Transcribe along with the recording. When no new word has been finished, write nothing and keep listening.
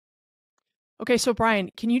Okay, so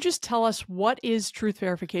Brian, can you just tell us what is truth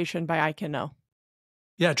verification by EyeCanKnow?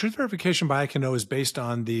 Yeah, truth verification by EyeCanKnow is based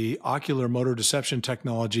on the Ocular-Motor Deception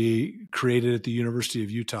technology created at the University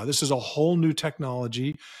of Utah. This is a whole new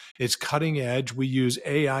technology. It's cutting edge. We use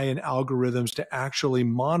AI and algorithms to actually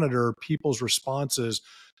monitor people's responses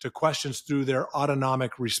to questions through their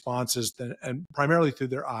autonomic responses and primarily through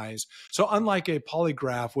their eyes. So unlike a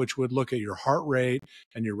polygraph, which would look at your heart rate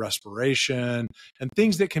and your respiration and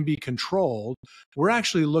things that can be controlled, we're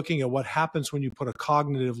actually looking at what happens when you put a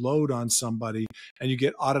cognitive load on somebody and you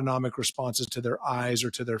get autonomic responses to their eyes or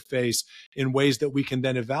to their face in ways that we can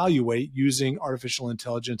then evaluate using artificial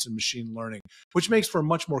intelligence and machine learning, which makes for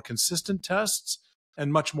much more consistent tests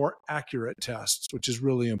and much more accurate tests, which is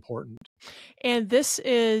really important. And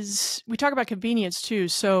we talk about convenience too.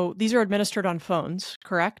 So these are administered on phones,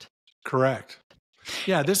 correct? Correct.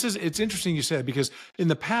 Yeah, it's interesting you said, because in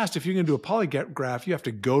the past, if you're going to do a polygraph, you have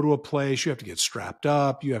to go to a place, you have to get strapped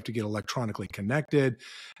up, you have to get electronically connected.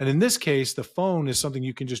 And in this case, the phone is something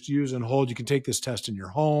you can just use and hold. You can take this test in your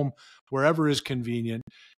home, wherever is convenient.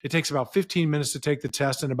 It takes about 15 minutes to take the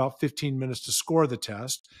test and about 15 minutes to score the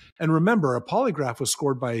test. And remember, a polygraph was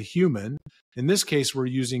scored by a human. In this case, we're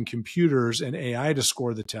using computers and AI to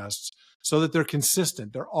score the tests so that they're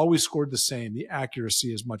consistent. They're always scored the same. The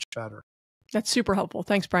accuracy is much better. That's super helpful.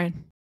 Thanks, Brian.